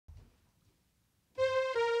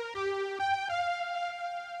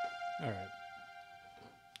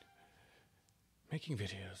making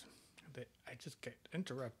videos, I just get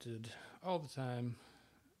interrupted all the time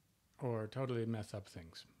or totally mess up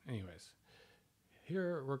things. Anyways,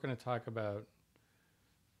 here we're going to talk about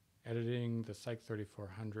editing the Psych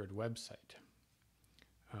 3400 website.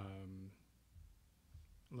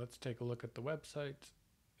 Let's take a look at the website.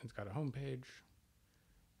 It's got a home page.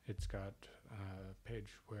 It's got a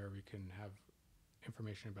page where we can have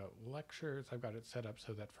information about lectures. I've got it set up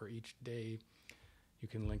so that for each day you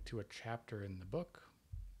can link to a chapter in the book.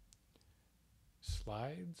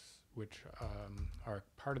 Slides, which are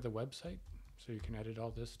part of the website, so you can edit all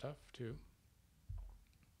this stuff too.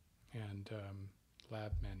 And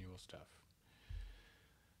lab manual stuff.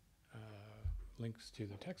 Links to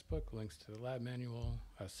the textbook, links to the lab manual,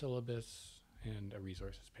 a syllabus, and a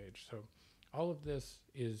resources page. So all of this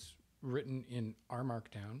is written in R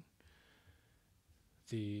Markdown.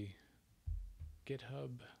 The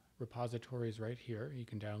GitHub repository is right here. You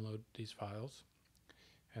can download these files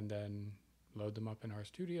and then load them up in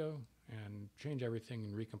RStudio and change everything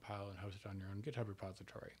and recompile and host it on your own GitHub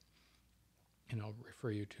repository. And I'll refer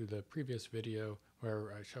you to the previous video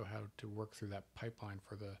where I show how to work through that pipeline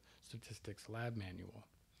for the statistics lab manual.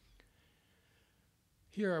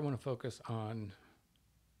 Here I want to focus on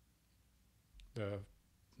the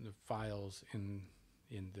files in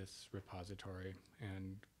this repository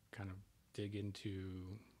and kind of dig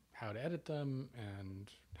into how to edit them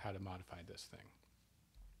and how to modify this thing.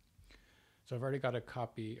 So I've already got a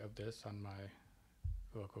copy of this on my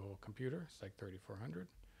local computer, Psych 3400.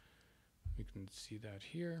 You can see that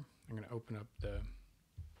here. I'm going to open up the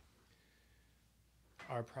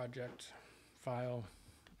R project file.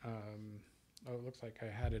 Oh, it looks like I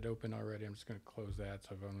had it open already. I'm just going to close that.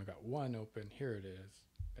 So I've only got one open. Here it is.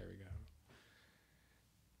 There we go.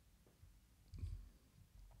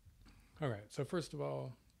 All right. So first of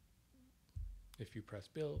all, if you press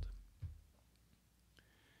build,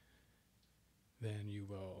 then you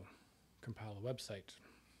will compile a website.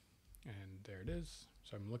 And there it is.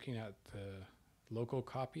 So I'm looking at the local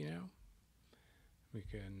copy now. We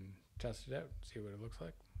can test it out, see what it looks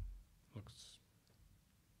like.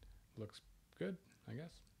 Looks good, I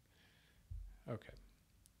guess. Okay,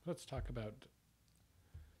 let's talk about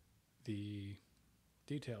the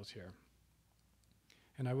details here.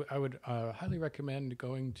 And I would highly recommend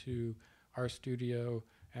going to RStudio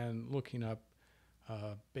and looking up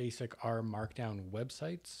basic R Markdown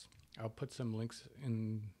websites. I'll put some links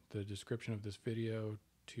in the description of this video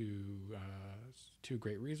to two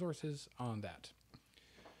great resources on that.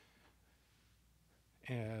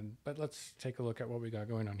 But let's take a look at what we got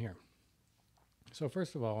going on here. So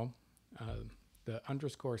first of all, the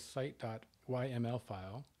 _site.yml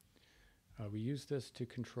file, we use this to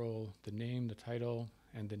control the name, the title,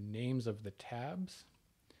 and the names of the tabs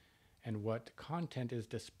and what content is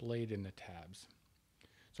displayed in the tabs.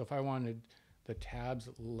 So if I wanted the tabs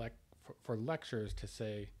for lectures to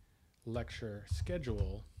say lecture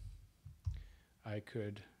schedule, I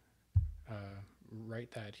could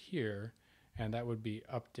write that here, and that would be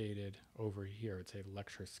updated over here. It'd say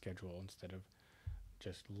lecture schedule instead of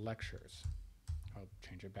just lectures. I'll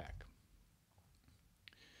change it back.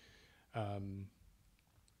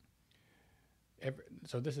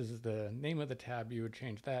 So this is the name of the tab. You would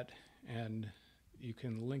change that, and you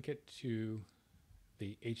can link it to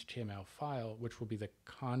the HTML file, which will be the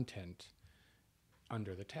content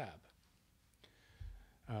under the tab.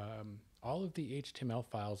 All of the HTML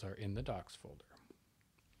files are in the docs folder,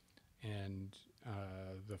 and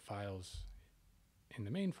the files in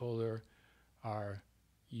the main folder are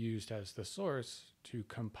used as the source to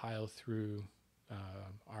compile through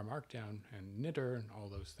R Markdown and knitr and all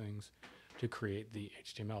those things to create the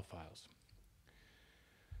HTML files.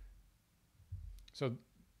 So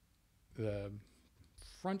the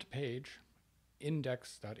front page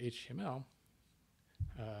index.html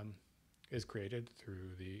is created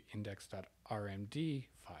through the index.rmd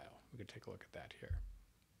file. We can take a look at that here.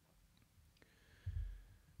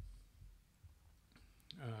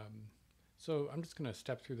 So I'm just going to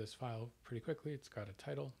step through this file pretty quickly. It's got a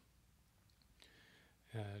title,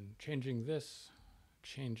 and changing this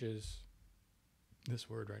changes this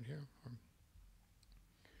word right here.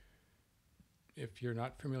 If you're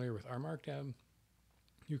not familiar with R Markdown,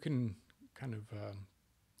 you can kind of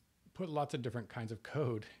put lots of different kinds of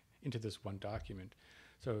code into this one document.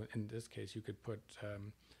 So in this case, you could put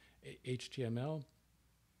HTML,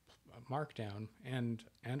 Markdown, and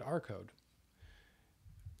R code.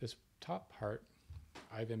 This top part,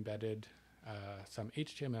 I've embedded some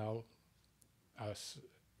HTML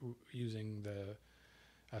using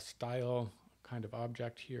a style kind of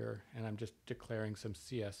object here, and I'm just declaring some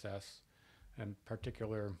CSS and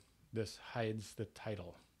particular this hides the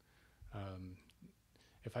title.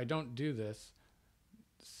 If I don't do this,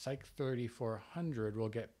 Psych 3400 will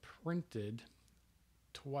get printed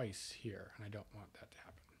twice here, and I don't want that to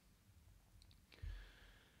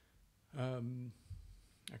happen.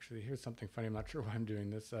 Actually, here's something funny. I'm not sure why I'm doing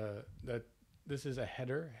this. This is a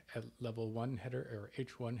header, a level 1 header, or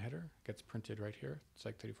H1 header, gets printed right here,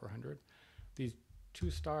 Psych 3400. These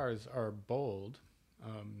 2 stars are bold.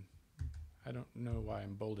 I don't know why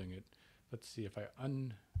I'm bolding it. Let's see if I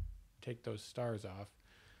take those stars off.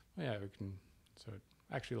 Well, yeah, we can. So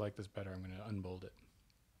I actually like this better. I'm going to unbold it.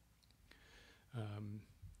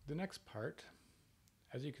 The next part,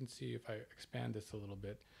 as you can see, if I expand this a little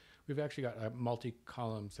bit, we've actually got a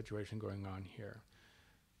multi-column situation going on here.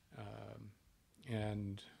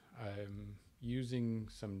 And I'm using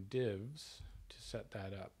some divs to set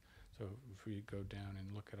that up. So if we go down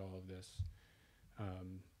and look at all of this,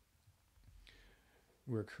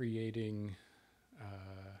 we're creating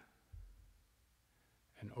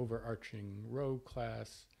an overarching row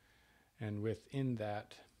class, and within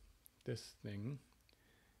that, this thing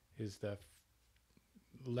is the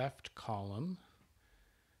left column,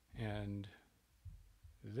 and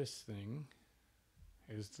this thing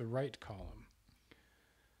is the right column.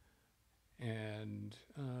 And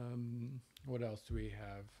what else do we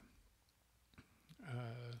have?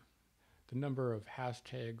 The number of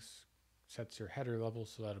hashtags sets your header level,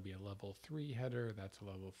 so that'll be a level 3 header, that's a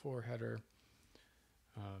level 4 header.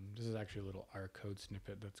 This is actually a little R code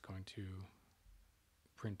snippet that's going to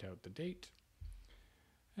print out the date.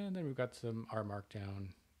 And then we've got some R Markdown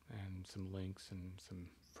and some links and some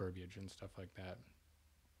verbiage and stuff like that.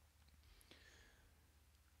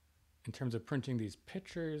 In terms of printing these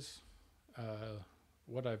pictures,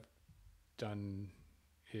 what I've done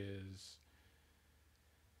is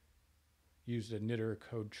used a knitr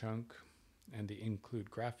code chunk and the include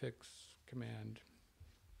graphics command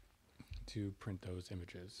to print those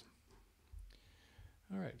images.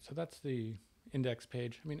 All right, so that's the index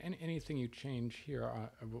page. I mean, anything you change here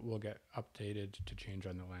will get updated to change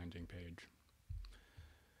on the landing page.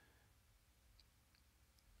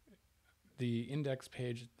 The index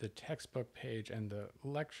page, the textbook page, and the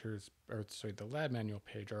lectures, or sorry, the lab manual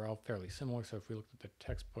page are all fairly similar. So if we looked at the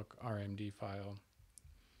textbook RMD file,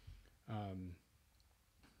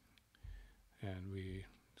 and we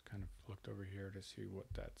kind of looked over here to see what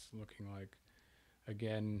that's looking like.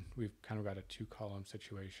 Again, we've kind of got a 2-column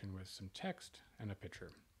situation with some text and a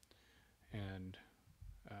picture. And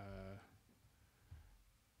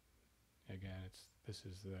again, this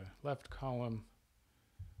is the left column,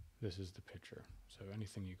 this is the picture. So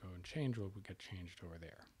anything you go and change will get changed over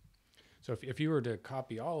there. So if you were to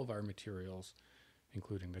copy all of our materials,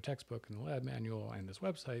 including the textbook and the lab manual and this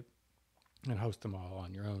website, and host them all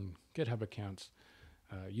on your own GitHub accounts,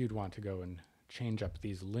 you'd want to go and change up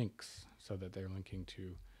these links so that they're linking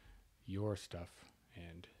to your stuff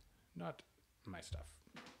and not my stuff.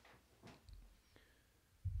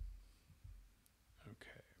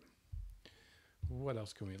 Okay. What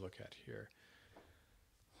else can we look at here?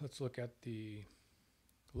 Let's look at the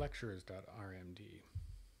lectures.rmd.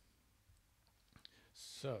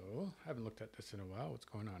 So I haven't looked at this in a while. What's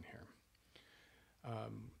going on here?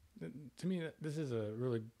 To me, this is a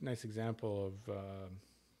really nice example of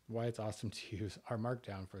why it's awesome to use R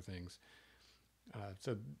Markdown for things.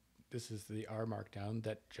 So this is the R Markdown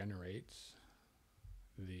that generates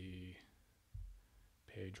the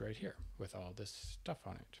page right here with all this stuff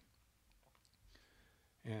on it.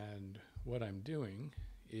 And what I'm doing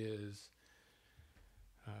is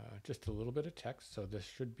just a little bit of text. So this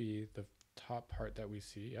should be the top part that we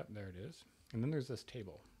see. Yep, there it is. And then there's this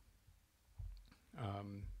table.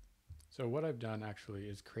 So what I've done actually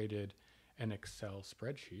is created an Excel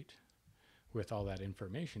spreadsheet with all that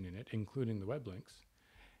information in it, including the web links.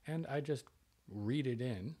 And I just read it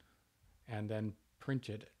in and then print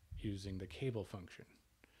it using the cable function.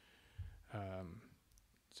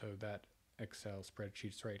 So that Excel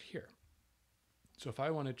spreadsheet's right here. So if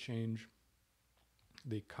I want to change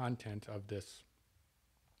the content of this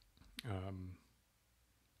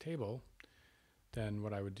table, then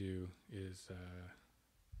what I would do is,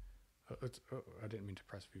 I didn't mean to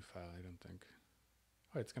press view file, I don't think.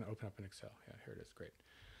 Oh, it's going to open up in Excel. Yeah, here it is, great.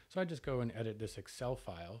 So I just go and edit this Excel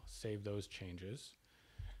file, save those changes,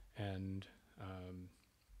 and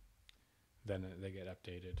then they get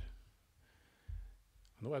updated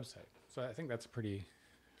on the website. So I think that's a pretty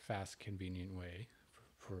fast, convenient way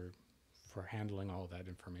for handling all that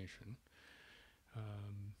information.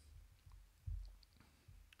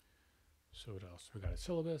 So what else? We got a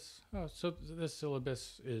syllabus. Oh, so this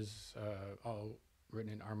syllabus is all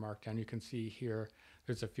written in R Markdown. You can see here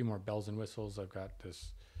There's a few more bells and whistles. I've got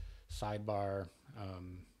this sidebar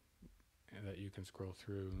that you can scroll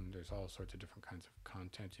through, and there's all sorts of different kinds of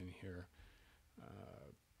content in here.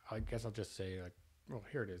 I guess I'll just say, like, well,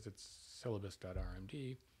 here it is. It's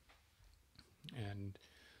syllabus.rmd, and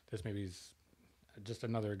this maybe is just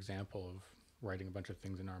another example of writing a bunch of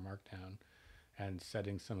things in our Markdown and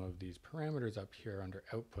setting some of these parameters up here under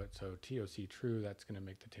output. So TOC true, that's going to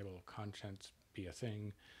make the table of contents be a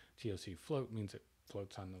thing. TOC float means it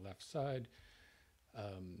floats on the left side.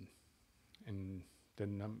 And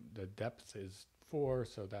the depth is 4,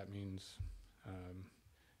 so that means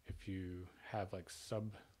if you have like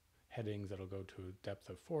subheadings, it'll go to a depth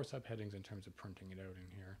of 4 subheadings in terms of printing it out in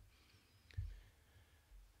here.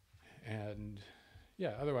 And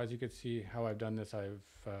yeah, otherwise you could see how I've done this. I've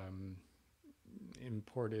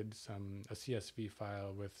imported a CSV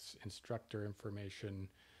file with instructor information,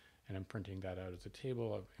 and I'm printing that out as a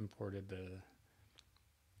table. I've imported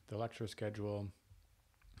the lecture schedule,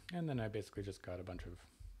 and then I basically just got a bunch of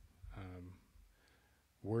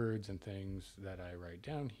words and things that I write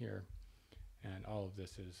down here, and all of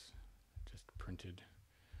this is just printed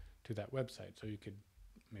to that website. So you could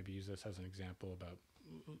maybe use this as an example about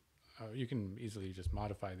you can easily just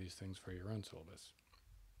modify these things for your own syllabus.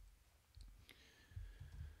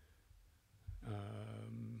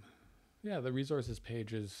 Yeah, the resources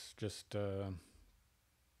page is just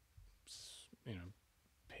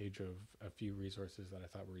page of a few resources that I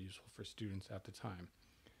thought were useful for students at the time.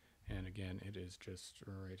 And again, it is just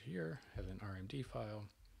right here, has an RMD file,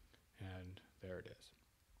 and there it is.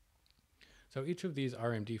 So each of these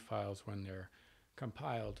RMD files, when they're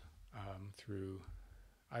compiled through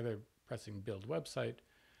either pressing build website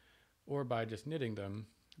or by just knitting them,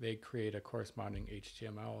 they create a corresponding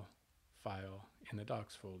HTML file in the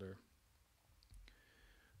docs folder.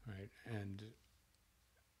 Right, and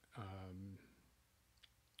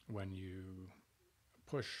when you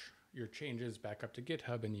push your changes back up to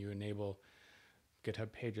GitHub and you enable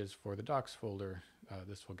GitHub pages for the docs folder,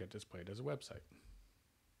 this will get displayed as a website.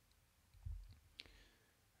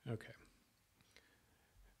 Okay.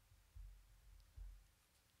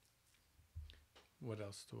 What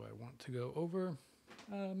else do I want to go over?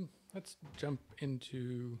 Let's jump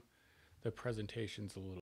into the presentations a little